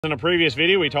In a previous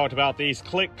video, we talked about these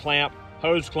Clic-Clamp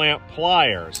hose clamp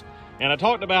pliers. And I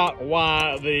talked about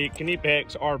why the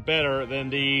Knipex are better than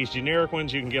these generic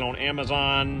ones you can get on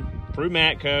Amazon, through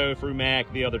Matco, through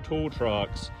Mac, the other tool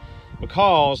trucks.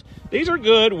 Because these are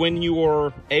good when you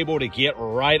are able to get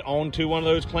right onto one of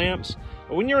those clamps.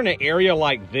 But when you're in an area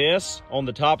like this, on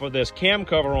the top of this cam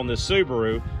cover on this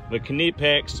Subaru, the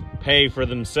Knipex pay for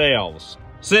themselves.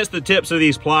 Since the tips of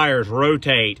these pliers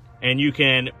rotate, and you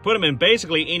can put them in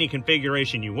basically any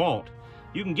configuration you want,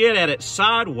 you can get at it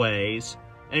sideways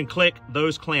and click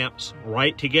those clamps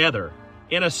right together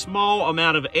in a small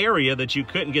amount of area that you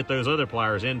couldn't get those other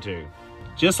pliers into.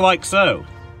 Just like so.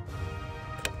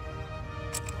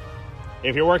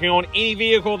 If you're working on any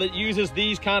vehicle that uses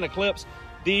these kind of clips,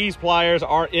 these pliers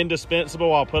are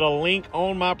indispensable. I'll put a link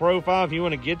on my profile if you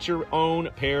want to get your own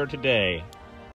pair today.